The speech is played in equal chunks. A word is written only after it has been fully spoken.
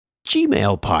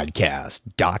Gmail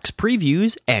podcast, Docs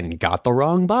Previews, and Got the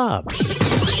Wrong Bob.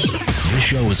 This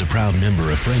show is a proud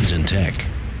member of Friends in Tech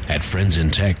at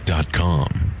friendsintech.com.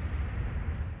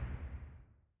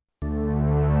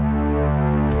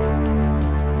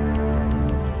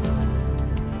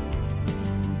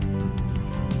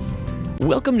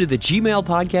 Welcome to the Gmail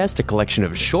podcast, a collection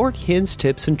of short hints,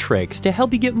 tips, and tricks to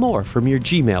help you get more from your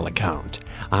Gmail account.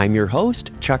 I'm your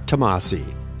host, Chuck Tomasi.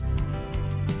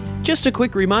 Just a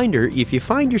quick reminder, if you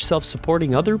find yourself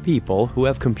supporting other people who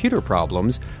have computer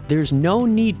problems, there's no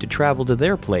need to travel to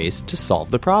their place to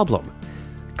solve the problem.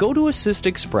 GoToAssist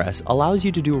Express allows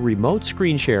you to do remote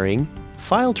screen sharing,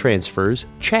 file transfers,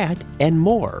 chat, and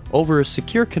more over a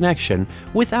secure connection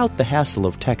without the hassle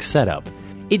of tech setup.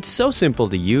 It's so simple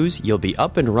to use, you'll be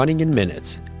up and running in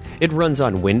minutes. It runs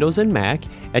on Windows and Mac,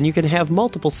 and you can have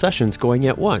multiple sessions going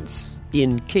at once,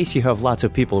 in case you have lots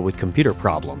of people with computer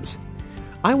problems.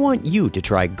 I want you to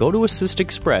try GoToAssist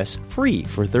Express free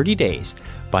for 30 days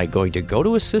by going to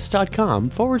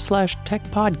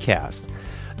gotoassist.com/techpodcast.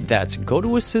 That's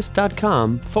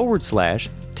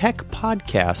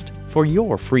gotoassist.com/techpodcast for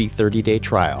your free 30-day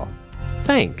trial.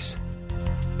 Thanks.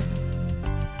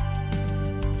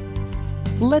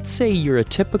 Let's say you're a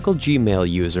typical Gmail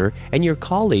user and your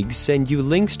colleagues send you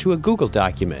links to a Google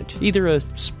document, either a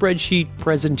spreadsheet,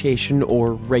 presentation,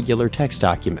 or regular text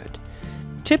document.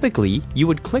 Typically, you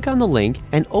would click on the link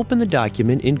and open the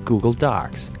document in Google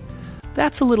Docs.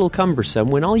 That's a little cumbersome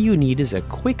when all you need is a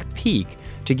quick peek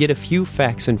to get a few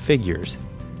facts and figures.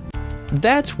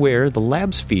 That's where the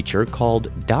Labs feature called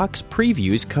Docs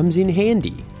Previews comes in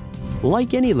handy.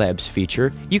 Like any Labs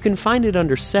feature, you can find it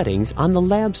under Settings on the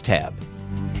Labs tab.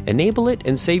 Enable it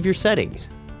and save your settings.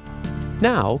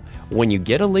 Now, when you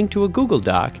get a link to a Google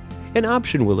Doc, an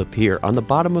option will appear on the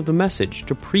bottom of the message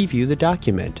to preview the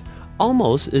document,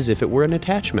 almost as if it were an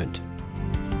attachment.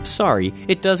 Sorry,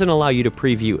 it doesn't allow you to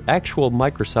preview actual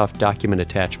Microsoft document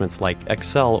attachments like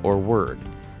Excel or Word.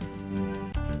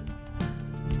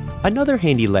 Another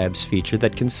handy Labs feature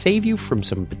that can save you from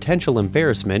some potential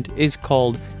embarrassment is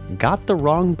called Got the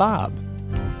Wrong Bob.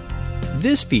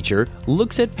 This feature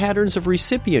looks at patterns of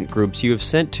recipient groups you have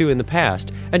sent to in the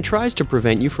past and tries to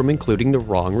prevent you from including the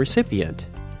wrong recipient.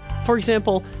 For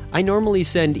example, I normally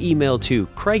send email to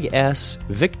Craig S.,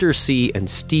 Victor C., and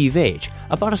Steve H.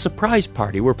 about a surprise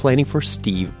party we're planning for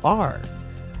Steve R.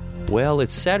 Well,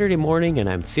 it's Saturday morning and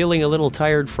I'm feeling a little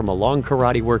tired from a long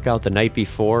karate workout the night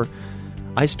before.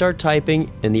 I start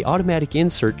typing and the automatic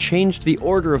insert changed the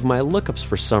order of my lookups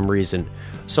for some reason.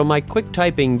 So my quick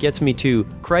typing gets me to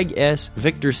Craig S.,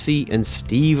 Victor C., and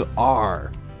Steve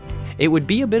R. It would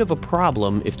be a bit of a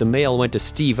problem if the mail went to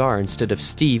Steve R. instead of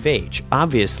Steve H.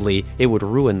 Obviously, it would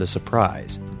ruin the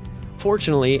surprise.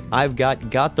 Fortunately, I've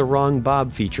got the Wrong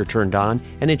Bob feature turned on,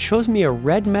 and it shows me a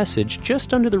red message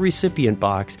just under the recipient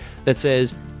box that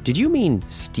says, "Did you mean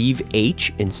Steve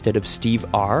H. instead of Steve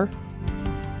R.?"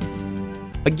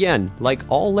 Again, like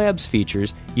all Labs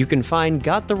features, you can find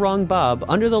Got the Wrong Bob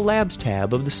under the Labs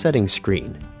tab of the settings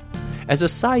screen. As a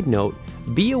side note,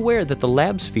 be aware that the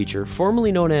Labs feature,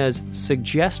 formerly known as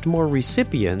Suggest More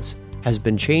Recipients, has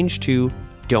been changed to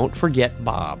Don't Forget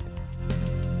Bob.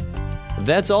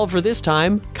 That's all for this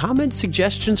time. Comments,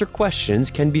 suggestions, or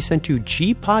questions can be sent to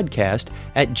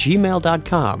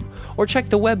gpodcast@gmail.com or check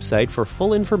the website for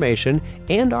full information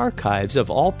and archives of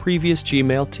all previous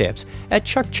Gmail tips at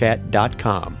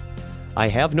chuckchat.com. I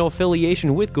have no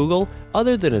affiliation with Google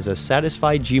other than as a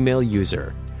satisfied Gmail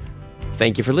user.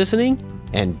 Thank you for listening,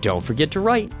 and don't forget to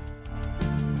write.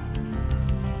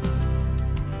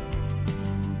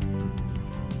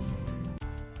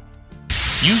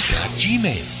 You've got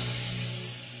Gmail.